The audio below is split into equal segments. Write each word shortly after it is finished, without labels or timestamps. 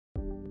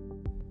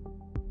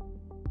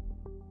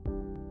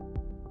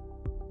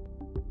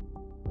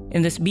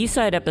In this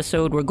B-side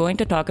episode, we're going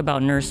to talk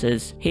about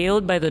nurses,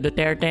 hailed by the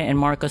Duterte and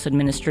Marcos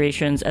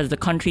administrations as the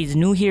country's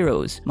new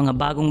heroes, mga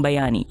bagong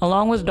bayani.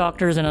 Along with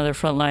doctors and other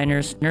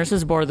frontliners,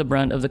 nurses bore the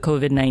brunt of the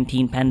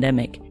COVID-19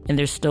 pandemic, and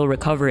they're still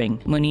recovering.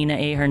 Monina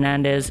A.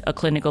 Hernandez, a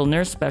clinical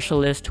nurse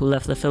specialist who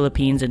left the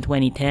Philippines in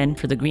 2010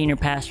 for the greener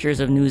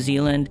pastures of New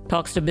Zealand,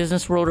 talks to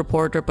Business World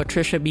reporter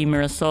Patricia B.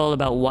 Mirasol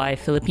about why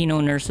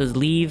Filipino nurses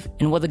leave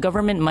and what the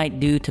government might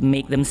do to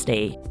make them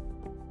stay.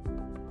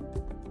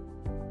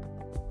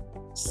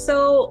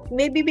 So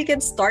maybe we can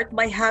start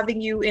by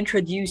having you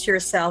introduce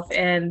yourself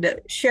and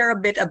share a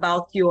bit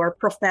about your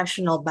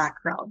professional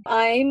background.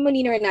 I'm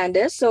Monina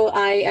Hernandez. So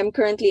I am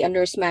currently a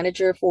nurse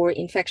manager for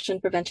infection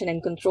prevention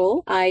and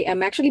control. I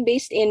am actually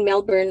based in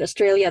Melbourne,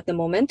 Australia at the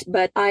moment,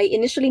 but I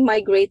initially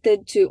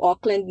migrated to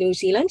Auckland, New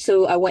Zealand.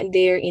 So I went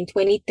there in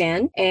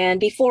 2010. And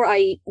before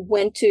I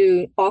went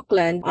to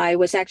Auckland, I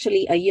was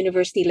actually a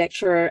university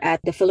lecturer at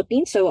the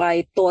Philippines. So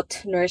I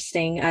taught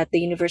nursing at the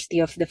University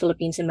of the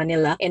Philippines in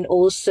Manila, and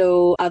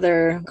also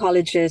other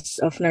colleges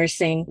of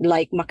nursing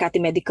like Makati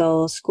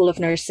Medical School of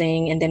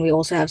Nursing, and then we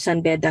also have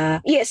San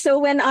Beda. So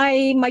when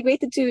I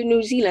migrated to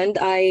New Zealand,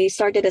 I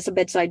started as a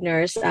bedside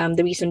nurse.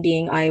 The reason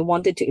being I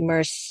wanted to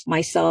immerse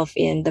myself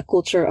in the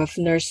culture of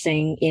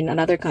nursing in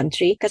another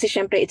country. Kasi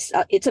syempre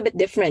it's a bit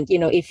different,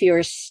 if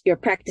you're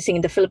practicing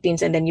in the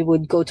Philippines and then you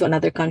would go to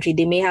another country,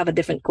 they may have a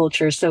different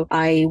culture. So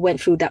I went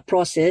through that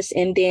process,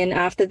 and then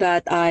after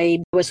that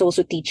I was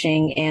also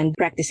teaching and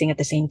practicing at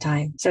the same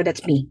time. So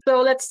that's me. So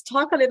let's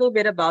talk a little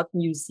bit about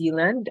New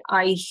Zealand.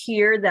 I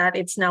hear that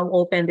it's now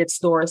opened its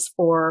doors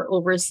for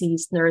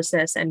overseas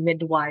nurses and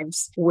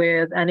midwives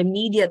with an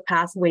immediate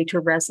pathway to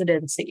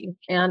residency.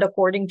 And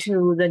according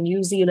to the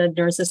New Zealand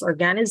Nurses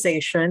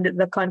Organization,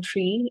 the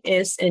country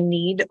is in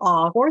need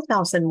of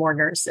 4,000 more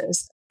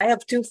nurses. I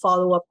have two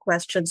follow-up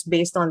questions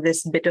based on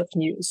this bit of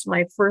news.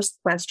 My first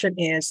question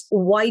is,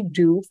 why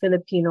do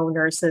Filipino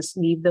nurses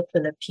leave the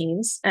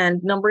Philippines?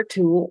 And number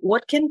two,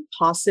 what can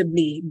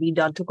possibly be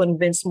done to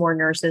convince more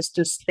nurses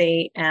to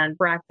stay and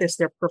practice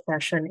their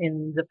profession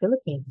in the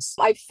Philippines?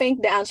 I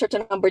think the answer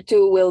to number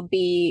two will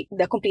be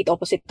the complete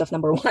opposite of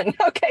number one.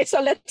 Okay, so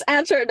let's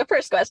answer the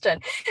first question.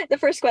 The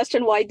first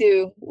question, why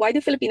do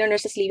Filipino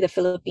nurses leave the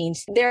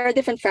Philippines? There are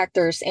different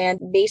factors,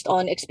 and based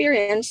on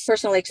experience,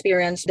 personal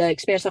experience, the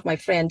experience of my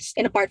friends,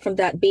 and apart from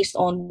that, based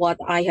on what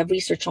I have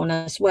researched on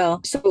as well.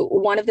 So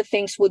one of the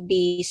things would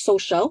be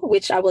social,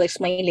 which I will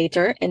explain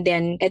later, and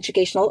then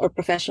educational or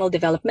professional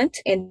development,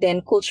 and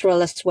then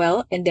cultural as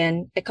well, and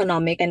then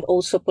economic, and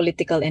also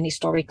political and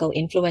historical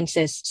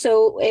influences.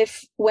 So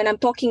when I'm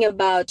talking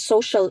about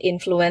social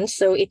influence,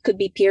 so it could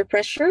be peer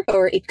pressure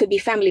or it could be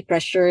family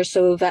pressure.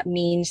 So that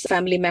means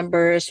family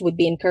members would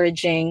be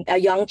encouraging a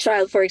young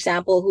child, for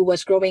example, who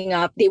was growing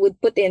up. They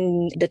would put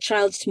in the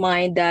child's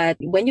mind that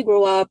when you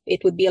grow up,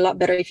 it would be a lot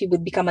better if you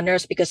would become a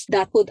nurse, because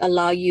that would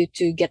allow you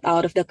to get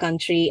out of the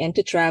country and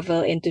to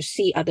travel and to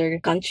see other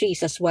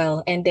countries as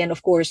well. And then,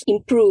 of course,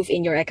 improve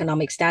in your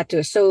economic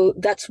status. So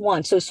that's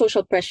one. So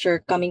social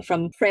pressure coming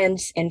from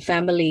friends and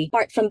family.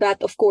 Apart from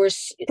that, of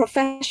course,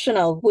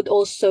 professional would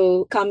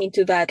also come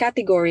into that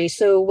category.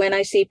 So when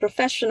I say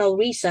professional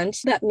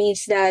reasons, that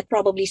means that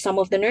probably some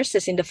of the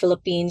nurses in the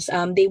Philippines,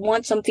 they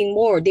want something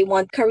more. They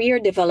want career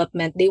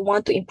development. They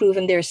want to improve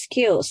in their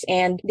skills.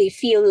 And they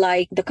feel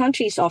like the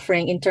country is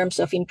offering in terms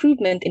of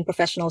improvement in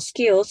professional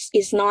skills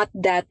is not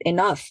that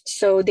enough.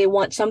 So they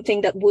want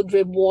something that would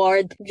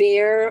reward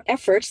their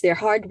efforts, their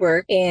hard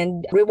work,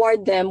 and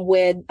reward them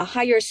with a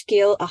higher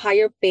skill, a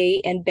higher pay,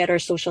 and better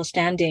social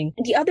standing.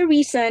 The other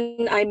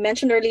reason I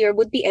mentioned earlier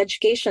would be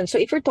education. So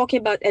if we're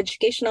talking about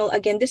educational,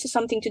 again, this is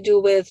something to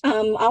do with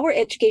our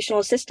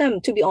educational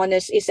system, to be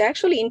honest, is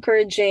actually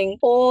encouraging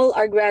all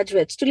our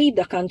graduates to leave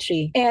the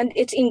country. And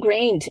it's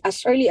ingrained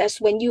as early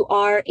as when you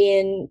are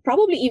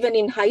probably even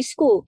in high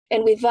school.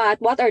 And with that,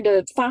 what are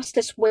the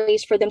fastest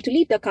ways for them to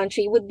leave the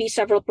country would be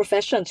several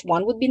professions.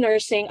 One would be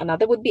nursing,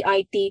 another would be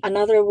IT,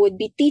 another would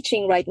be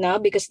teaching right now,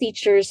 because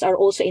teachers are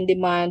also in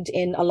demand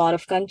in a lot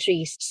of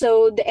countries.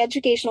 So the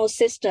educational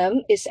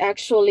system is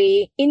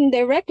actually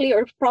indirectly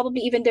or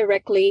probably even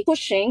directly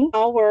pushing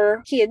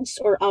our kids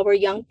or our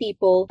young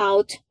people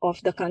out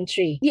of the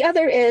country. The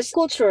other is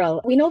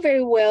cultural. We know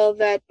very well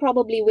that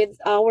probably with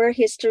our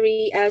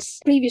history as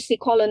previously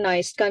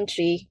colonized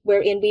country,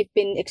 wherein we've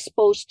been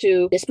exposed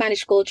to the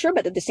Spanish culture,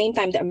 but at the same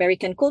time the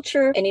American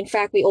culture, and in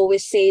fact we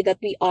always say that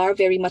we are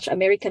very much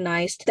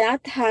Americanized,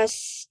 that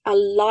has a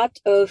lot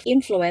of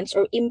influence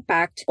or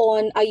impact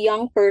on a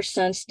young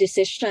person's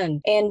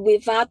decision. And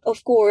with that,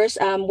 of course,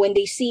 when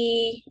they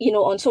see,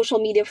 on social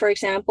media, for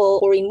example,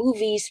 or in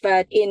movies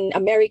that in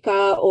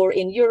America or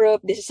in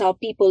Europe, this is how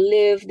people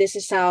live, this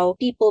is how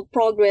people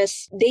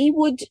progress, they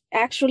would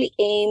actually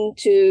aim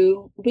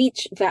to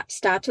reach that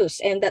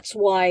status. And that's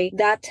why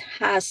that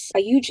has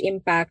a huge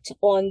impact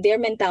on their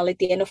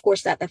mentality. And of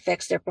course, that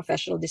affects their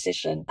professional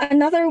decision. position.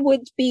 Another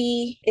would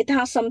be, it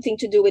has something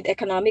to do with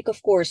economic,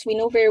 of course. We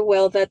know very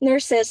well that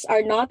nurses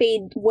are not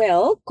paid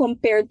well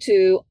compared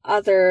to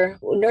other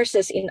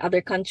nurses in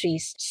other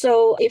countries.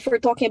 So if we're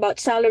talking about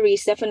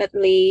salaries,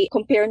 definitely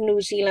compare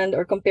New Zealand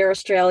or compare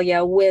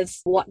Australia with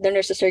what the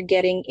nurses are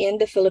getting in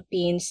the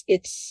Philippines.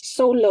 It's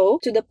so low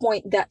to the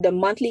point that the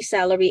monthly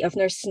salary of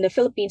nurses in the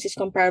Philippines is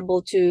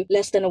comparable to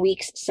less than a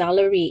week's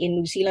salary in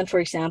New Zealand, for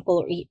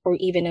example, or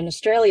even in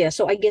Australia.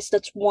 So I guess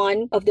that's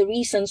one of the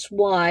reasons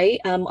why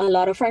a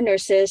lot of our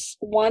nurses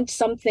want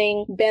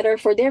something better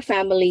for their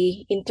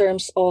family in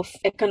terms of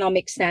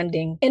economic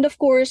standing. And of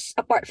course,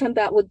 apart from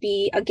that would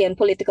be, again,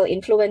 political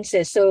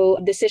influences. So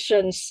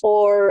decisions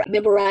or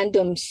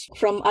memorandums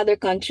from other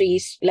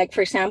countries, like,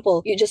 for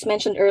example, you just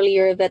mentioned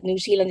earlier that New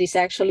Zealand is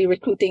actually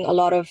recruiting a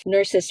lot of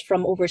nurses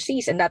from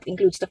overseas, and that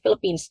includes the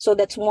Philippines. So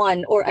that's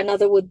one. Or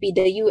another would be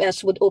the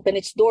US would open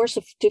its doors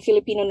to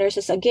Filipino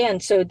nurses again.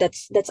 So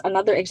that's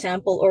another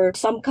example. Or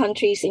some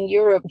countries in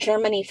Europe,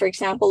 Germany, for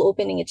example,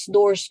 opening its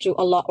doors to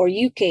a lot, or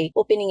UK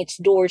opening its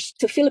doors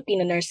to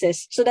Filipino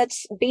nurses. So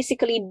that's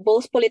basically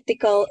both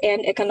political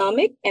and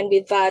economic. And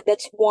with that,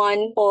 that's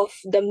one of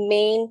the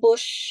main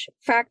push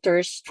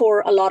factors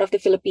for a lot of the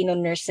Filipino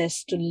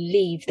nurses to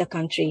leave the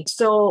country.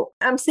 So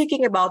I'm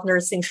thinking about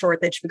nursing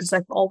shortage because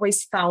I've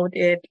always found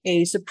it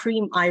a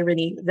supreme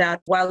irony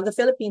that while the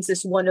Philippines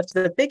is one of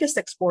the biggest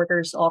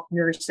exporters of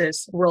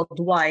nurses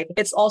worldwide,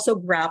 it's also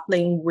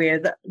grappling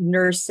with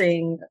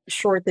nursing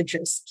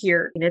shortages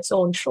here in its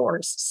own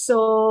shores.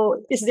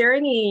 So is there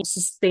any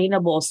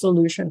sustainable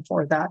solution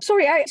for that?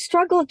 Sorry, I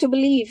struggle to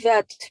believe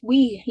that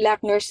we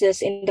lack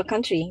nurses in the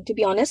country, to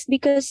be honest,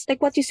 because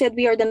like what you said,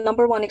 we are the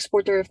number one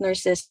exporter of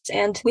nurses.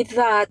 And with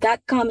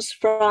that comes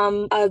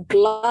from a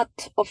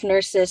glut of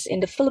nurses in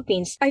the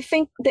Philippines. I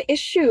think the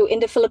issue in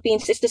the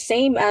Philippines is the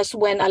same as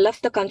when I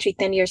left the country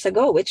 10 years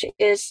ago, which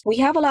is we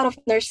have a lot of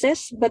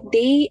nurses, but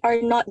they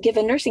are not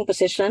given nursing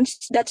positions.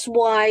 That's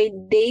why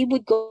they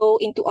would go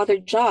into other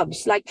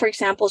jobs. Like, for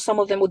example, some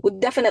of them would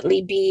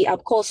definitely be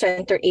call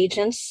center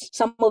agents.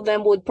 Some of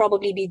them would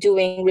probably be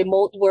doing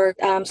remote work.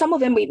 Some of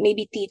them may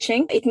be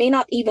teaching. It may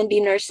not even be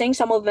nursing.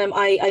 Some of them,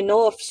 I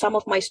know of some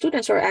of my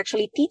students are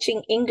actually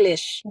teaching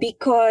English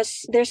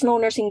because there's no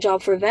nursing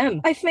job for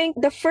them. I think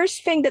the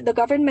first thing that the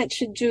government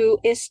should do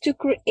is to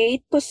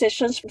create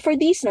positions for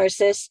these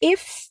nurses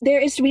if there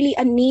is really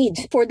a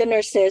need for the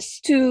nurses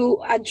to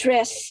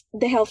address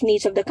the health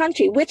needs of the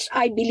country, which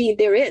I believe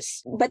there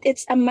is. But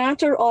it's a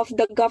matter of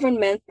the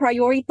government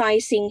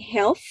prioritizing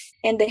health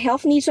and the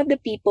health needs of the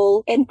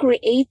people and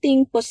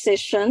creating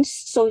positions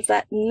so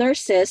that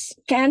nurses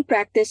can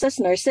practice as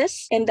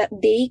nurses and that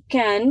they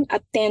can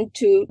attend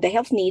to the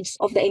health needs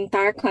of the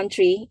entire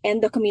country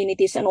and the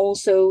communities and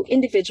also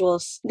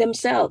individuals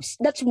themselves.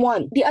 That's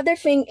one. The other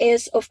thing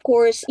is, of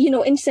course,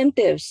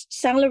 incentives,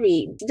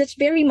 salary. That's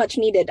very much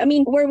needed. I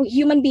mean, we're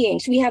human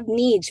beings. We have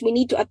needs. We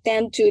need to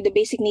attend to the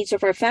basic needs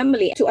of our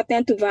family. To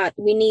attend to that,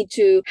 we need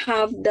to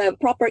have the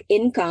proper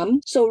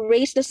income. So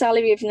raise the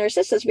salary of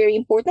nurses. That's very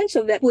important.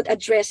 So that would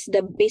address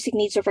the basic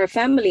needs of our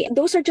family.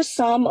 Those are just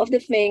some of the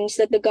things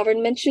that the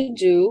government should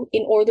do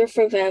in order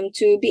for them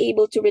to be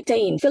able to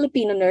retain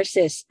Filipino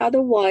nurses.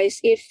 Otherwise,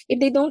 if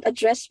they don't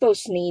address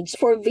those needs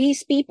for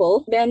these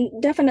people, then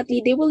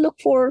definitely they will look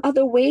for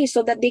other ways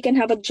so that they can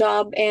have a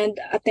job and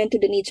attend to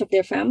the needs of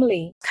their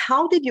family.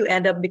 How did you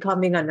end up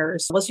becoming a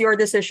nurse? Was your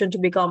decision to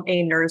become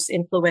a nurse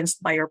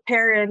influenced by your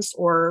parents,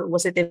 or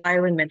was it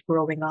environment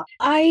growing up?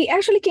 I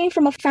actually came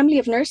from a family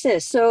of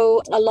nurses.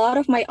 So a lot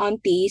of my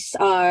aunties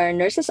are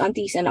nurses,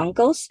 aunties and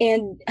uncles.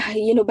 And,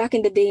 back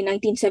in the day,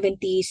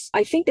 1970s,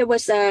 I think there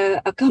was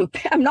a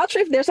campaign. I'm not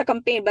sure if there's a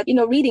campaign, but,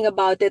 reading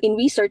about it in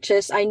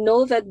researches, I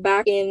know that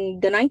back in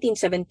the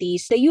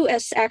 1970s, the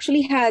US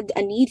actually had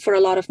a need for a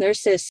lot of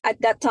nurses.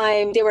 At that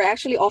time, they were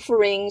actually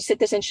offering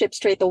citizenship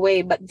straight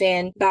away. But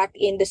then back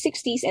in the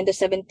 60s and the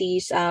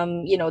 70s,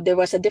 there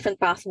was a different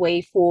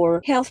pathway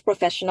for health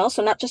professionals.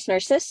 So not just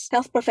nurses,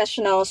 health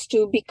professionals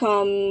to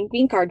become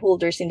green card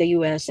holders in the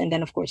US and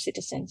then, of course,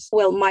 citizens.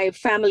 Well, my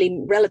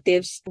family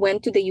relatives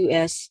went to the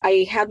US.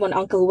 I had one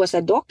uncle who was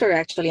a doctor,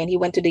 actually, and he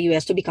went to the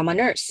US to become a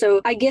nurse.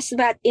 So I guess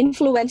that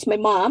influenced my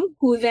mom,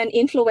 who then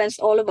influenced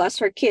all of us,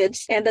 her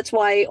kids. And that's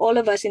why all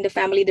of us in the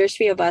family, there's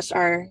 3 of us,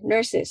 are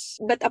nurses.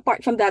 But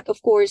apart from that,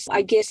 of course,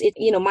 I guess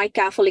my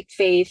Catholic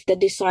faith, the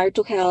desire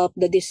to help,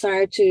 the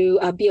desire to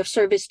be of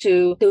service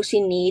to those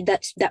in need,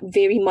 that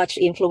very much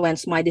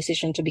influenced my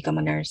decision to become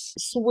a nurse.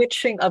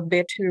 Switching a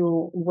bit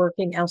to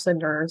working as a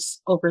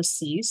nurse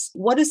overseas,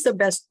 what is the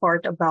best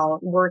part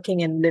about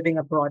working and living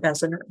abroad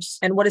as a nurse?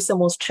 And what is the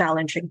most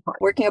challenging part?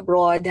 Working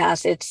abroad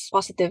has its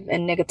positive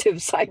and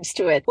negative sides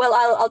to it. Well,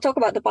 I'll talk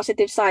about the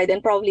positive side,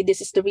 and probably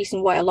this is the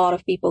reason why a lot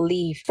of people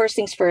leave. First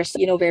things first,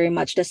 very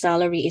much the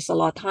salary is a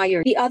lot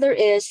higher. The other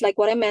is, like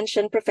what I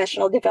mentioned,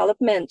 professional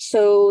development.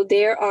 So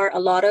there are a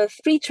lot of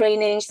free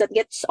trainings that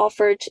gets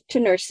offered to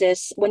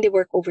nurses when they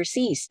work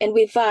overseas. And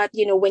with that,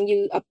 when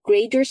you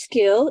upgrade your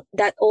skill,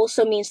 that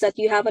also means that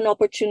you have an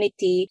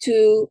opportunity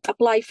to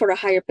apply for a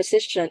higher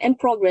position and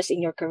progress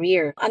in your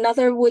career.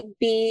 Another would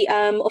be,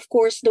 of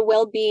course, the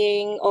well-being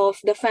well-being of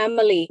the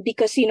family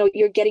because,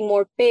 you're getting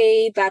more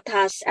pay. That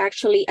has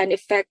actually an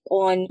effect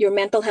on your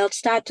mental health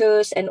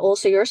status and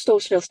also your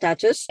social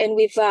status. And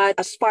with that,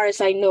 as far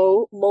as I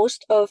know,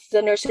 most of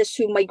the nurses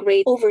who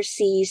migrate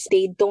overseas,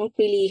 they don't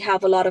really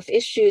have a lot of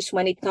issues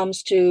when it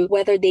comes to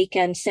whether they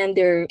can send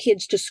their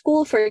kids to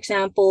school, for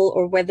example,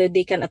 or whether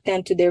they can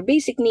attend to their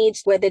basic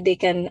needs, whether they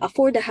can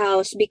afford a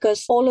house,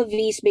 because all of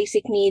these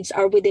basic needs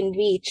are within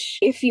reach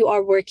if you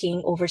are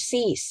working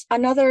overseas.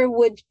 Another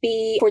would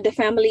be for the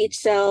family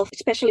itself,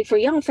 especially for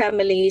young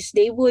families,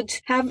 they would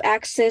have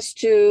access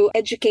to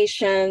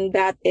education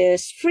that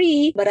is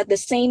free, but at the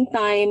same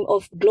time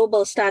of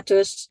global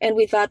status. And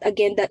with that,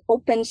 again, that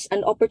opens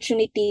an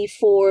opportunity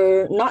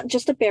for not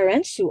just the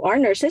parents who are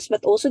nurses,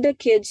 but also their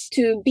kids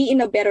to be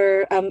in a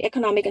better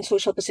economic and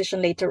social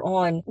position later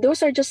on.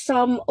 Those are just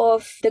some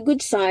of the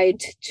good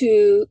side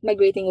to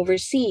migrating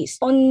overseas.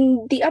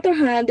 On the other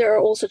hand, there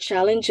are also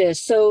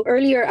challenges. So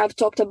earlier I've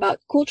talked about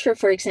culture,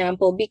 for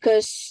example,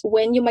 because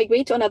when you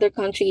migrate to another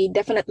country,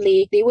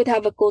 definitely they would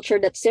have a culture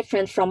that's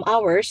different from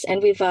ours.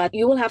 And with that,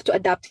 you will have to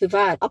adapt to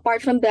that.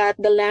 Apart from that,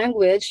 the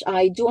language,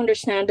 I do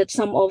understand that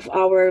some of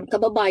our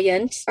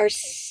kababayans are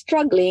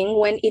struggling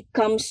when it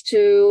comes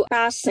to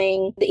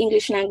passing the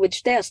English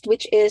language test,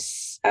 which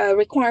is a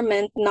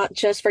requirement not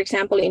just, for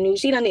example, in New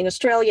Zealand, in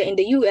Australia, in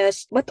the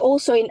US, but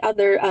also in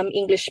other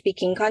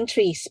English-speaking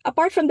countries.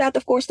 Apart from that,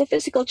 of course, the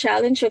physical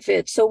challenge of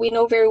it. So we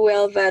know very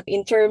well that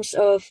in terms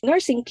of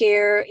nursing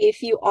care,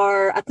 if you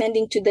are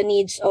attending to the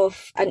needs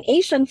of an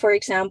Asian, for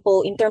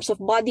example, in terms of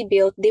body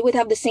build, they would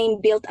have the same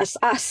build as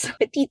us,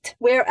 petite.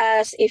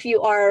 Whereas if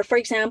you are, for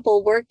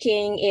example,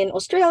 working in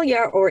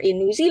Australia or in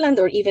New Zealand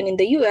or even in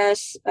the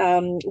US,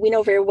 we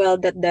know very well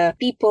that the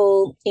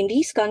people in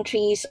these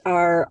countries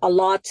are a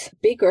lot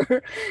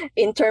bigger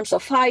in terms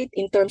of height,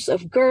 in terms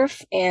of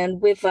girth,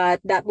 and with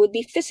that would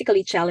be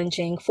physically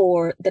challenging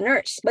for the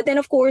nurse. But then,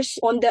 of course,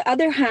 on the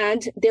other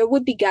hand, there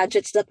would be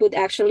gadgets that would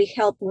actually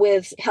help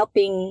with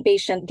helping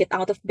patient get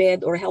out of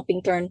bed or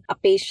helping turn a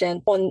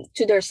patient on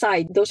to their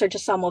side. Those are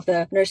just some of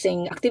the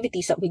nursing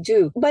activities that we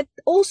do. But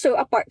also,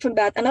 apart from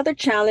that, another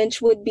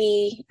challenge would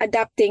be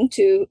adapting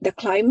to the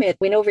climate.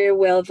 We know very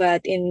well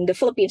that in the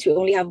Philippines, we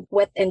only have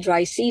wet and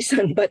dry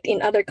season, but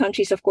in other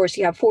countries, of course,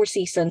 you have 4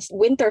 seasons.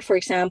 Winter, for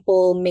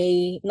example,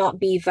 may not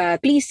be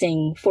that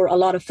pleasing for a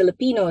lot of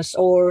Filipinos,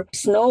 or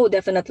snow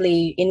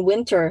definitely in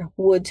winter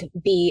would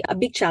be a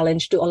big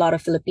challenge to a lot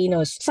of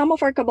Filipinos. Some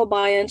of our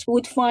kababayans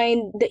would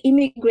find the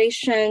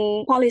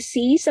immigration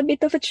policies a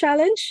bit of a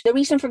challenge. The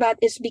reason for that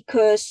is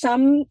because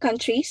some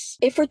countries,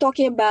 if we're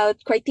talking about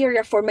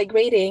criteria for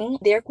migrating,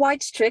 they're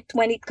quite strict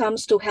when it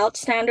comes to health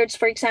standards,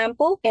 for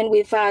example. And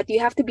with that, you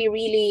have to be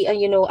really,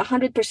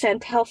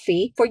 100%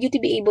 healthy for you to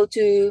be able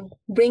to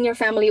bring your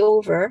family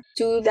over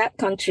to that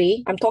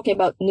country. I'm talking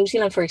about New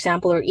Zealand, for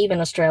example, or even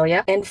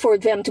Australia, and for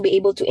them to be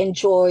able to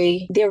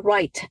enjoy their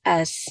right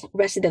as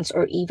residents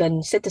or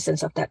even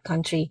citizens of that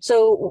country.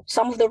 So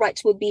some of the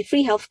rights would be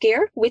free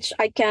healthcare, which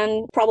I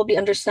can probably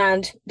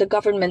understand the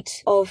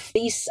government of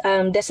these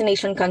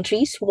destination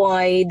countries,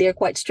 why they're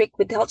quite strict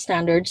with health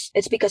standards.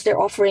 It's because they're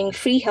offering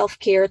free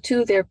healthcare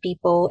to their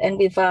people. And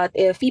with that,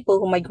 if people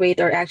who migrate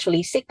are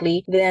actually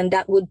sickly, then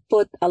that would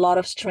put a lot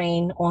of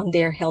strain on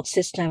their health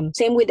system.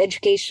 Same with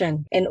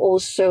education and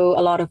also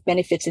a lot of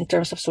benefits in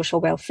terms of social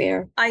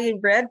welfare. I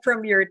read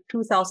from your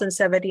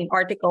 2017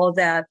 article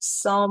that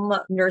some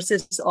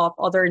nurses of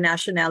other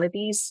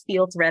nationalities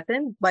feel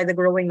threatened by the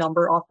growing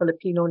number of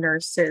Filipino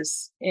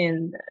nurses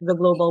in the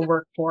global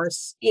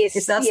workforce. Yes,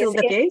 is that still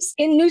the case?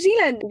 In New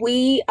Zealand,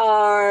 we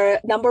are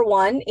number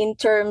one in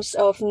terms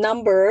of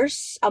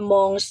numbers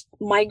amongst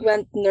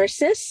migrant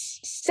nurses,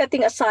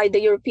 setting aside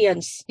the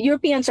Europeans.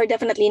 Europeans are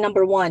definitely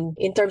number one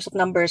in terms of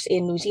numbers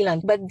in New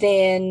Zealand. But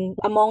then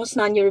amongst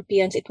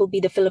non-Europeans, it will be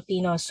the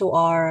Filipinos who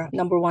are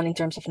number one in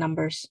terms of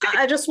numbers.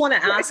 I just want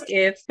to ask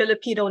if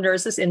Filipino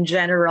nurses in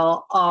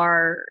general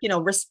are,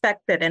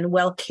 respected and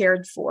well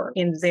cared for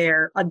in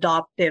their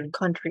adoptive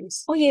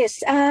countries. Oh,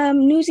 yes.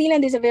 New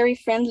Zealand is a very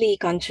friendly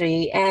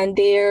country and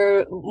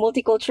they're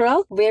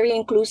multicultural, very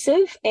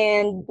inclusive.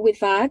 And with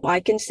that, I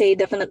can say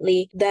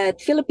definitely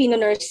that Filipino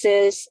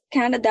nurses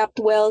can adapt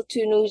well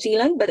to New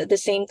Zealand, but at the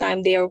same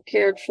time, they are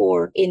cared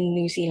for in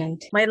New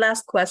Zealand. My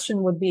last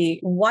question would be,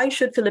 why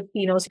should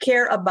Filipinos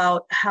care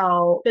about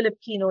how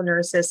Filipino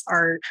nurses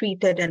are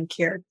treated and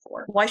cared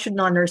for? Why should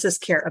non-nurses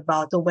care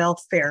about the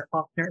welfare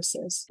of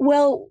nurses?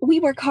 Well, we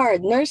work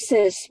hard.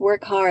 Nurses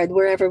work hard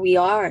wherever we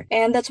are.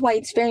 And that's why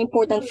it's very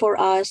important for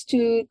us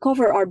to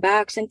cover our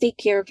backs and take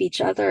care of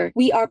each other.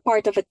 We are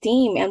part of a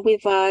team, and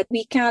with that,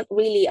 we can't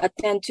really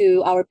attend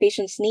to our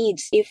patients'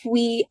 needs if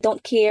we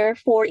don't care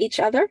for each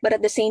other, but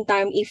at the same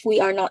time, if we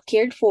are not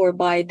cared for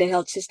by the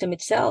health system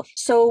itself.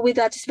 So with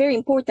that, it's very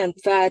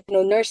important that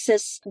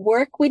nurses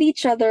work with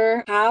each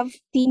other, have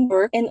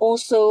teamwork, and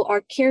also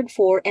are cared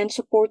for and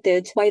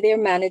supported by their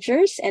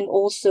managers and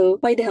also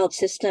by the health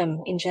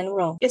system in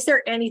general. Is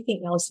there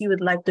anything else you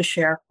would like to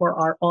share for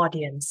our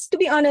audience? To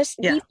be honest,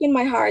 deep in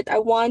my heart, I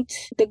want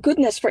the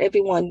goodness for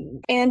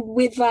everyone. And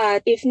with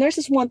that, if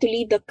nurses want to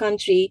leave the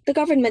country, the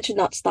government should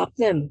not stop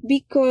stop them.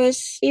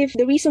 Because if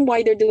the reason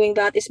why they're doing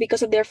that is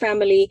because of their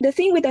family, the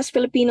thing with us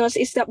Filipinos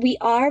is that we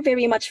are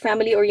very much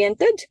family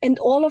oriented, and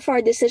all of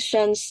our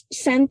decisions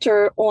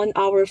center on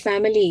our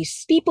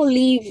families. People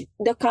leave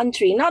the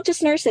country, not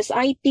just nurses,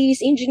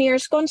 ITs,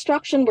 engineers,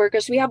 construction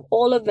workers. We have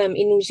all of them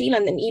in New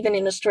Zealand and even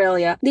in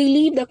Australia. They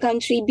leave the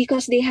country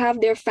because they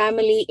have their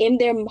family in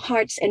their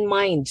hearts and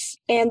minds,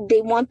 and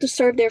they want to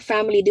serve their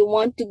family. They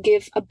want to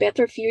give a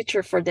better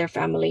future for their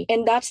family.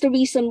 And that's the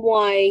reason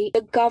why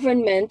the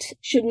government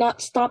should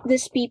not stop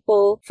these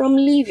people from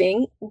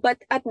leaving, but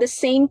at the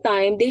same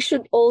time, they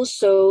should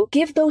also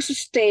give those who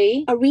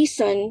stay a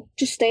reason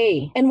to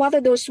stay. And what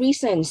are those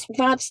reasons?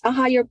 That's a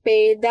higher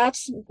pay,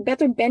 that's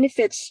better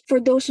benefits for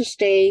those who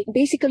stay,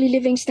 basically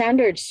living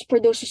standards for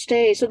those who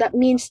stay. So that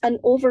means an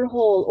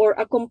overhaul or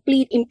a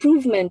complete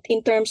improvement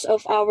in terms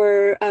of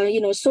our,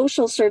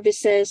 social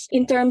services,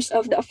 in terms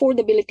of the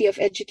affordability of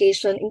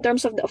education, in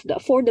terms of the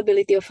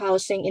affordability of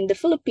housing in the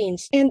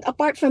Philippines. And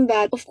apart from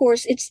that, of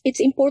course, it's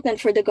important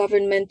for the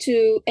government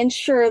to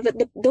ensure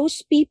that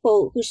those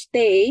people who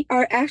stay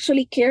are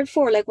actually cared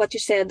for, like what you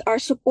said, are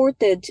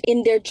supported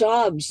in their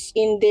jobs,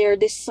 in their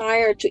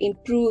desire to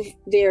improve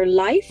their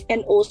life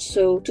and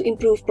also to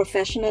improve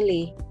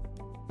professionally.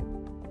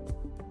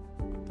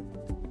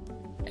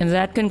 And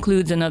that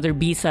concludes another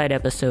B-Side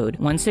episode.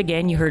 Once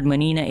again, you heard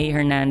Manina A.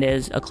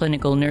 Hernandez, a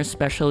clinical nurse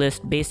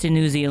specialist based in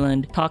New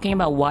Zealand, talking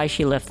about why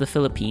she left the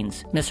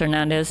Philippines. Ms.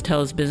 Hernandez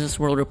tells Business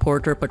World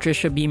reporter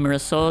Patricia B.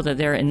 Miraso that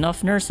there are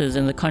enough nurses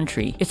in the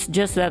country. It's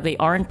just that they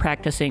aren't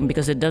practicing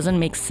because it doesn't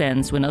make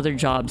sense when other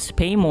jobs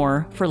pay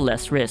more for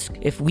less risk.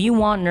 If we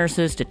want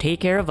nurses to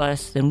take care of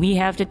us, then we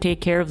have to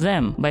take care of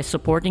them by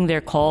supporting their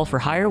call for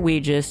higher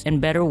wages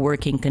and better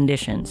working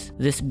conditions.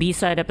 This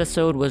B-Side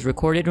episode was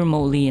recorded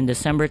remotely in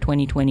December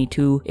 2022.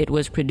 It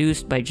was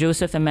produced by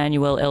Joseph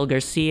Emmanuel L.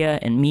 Garcia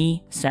and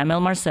me,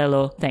 Samuel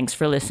Marcelo. Thanks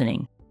for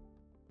listening.